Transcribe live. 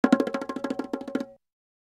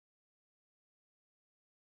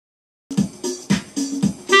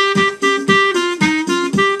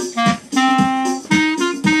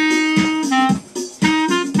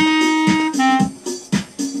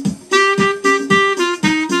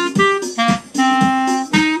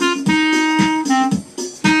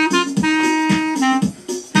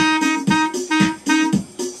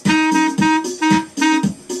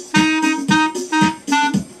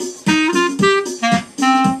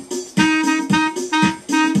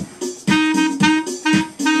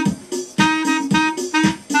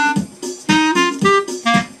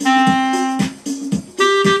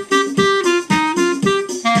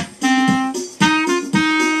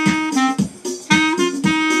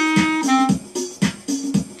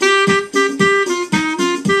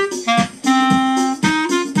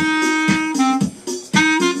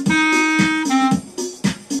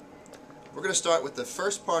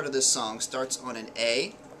first part of this song starts on an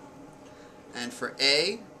A, and for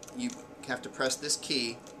A, you have to press this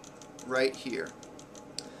key right here.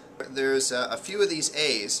 There's a few of these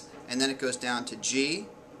A's, and then it goes down to G,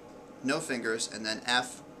 no fingers, and then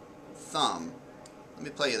F, thumb. Let me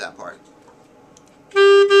play you that part.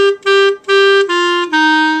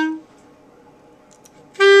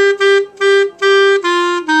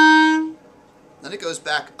 Then it goes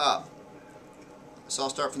back up. So I'll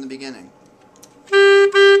start from the beginning.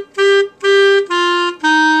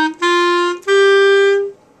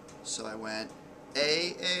 So I went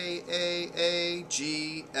A,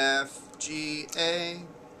 G, F, G, A.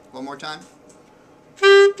 One more time.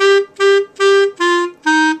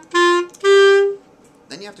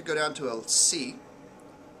 Then you have to go down to a C,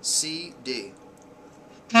 C, D.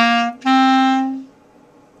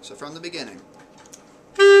 So from the beginning.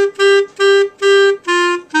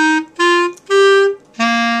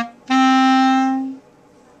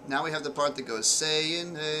 Now we have the part that goes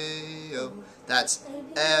sayin' hey oh. That's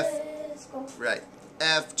F, right,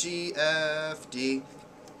 F, G, F, D.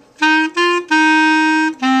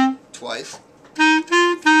 Twice.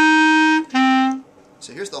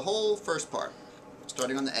 So here's the whole first part,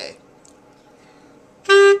 starting on the A.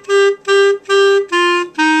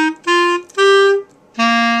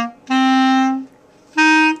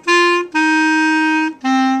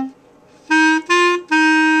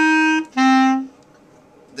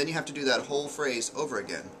 Then you have to do that whole phrase over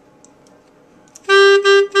again.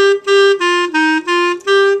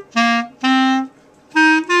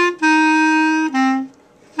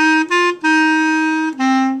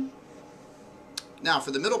 Now for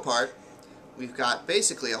the middle part, we've got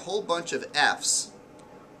basically a whole bunch of F's,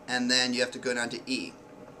 and then you have to go down to E.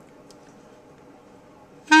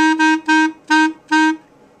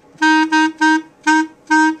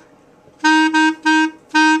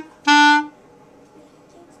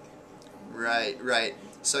 Right.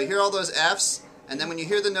 So you hear all those F's, and then when you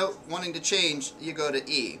hear the note wanting to change, you go to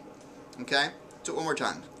E. Okay? Do it one more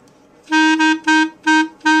time.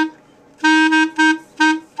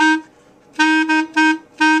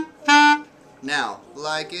 Now,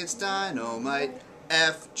 like it's dynamite,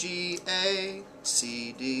 F, G, A,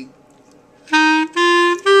 C, D.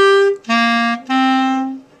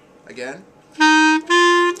 Again.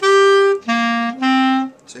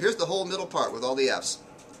 So here's the whole middle part with all the F's.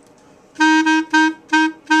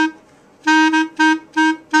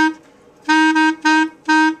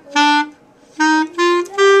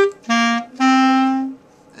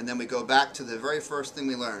 And then we go back to the very first thing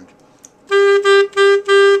we learned.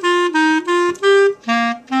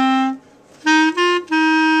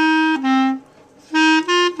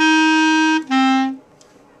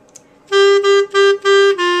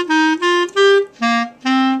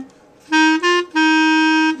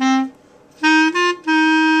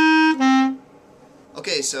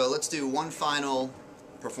 Okay, so let's do one final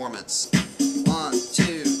performance. 1,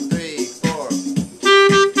 2, 3, 4.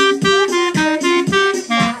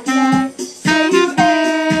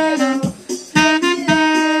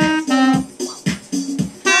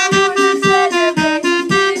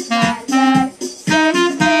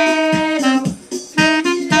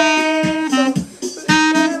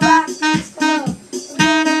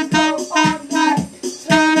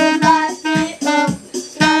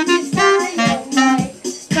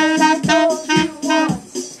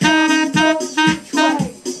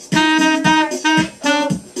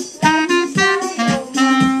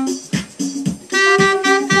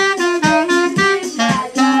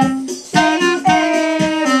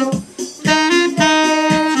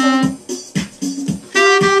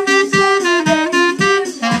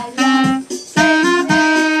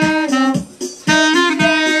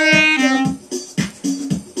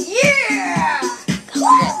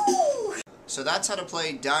 So that's how to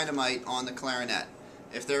play Dynamite on the clarinet.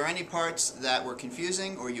 If there are any parts that were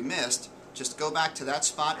confusing or you missed, just go back to that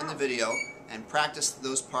spot in the video and practice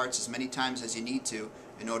those parts as many times as you need to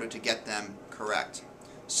in order to get them correct.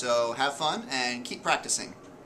 So have fun and keep practicing.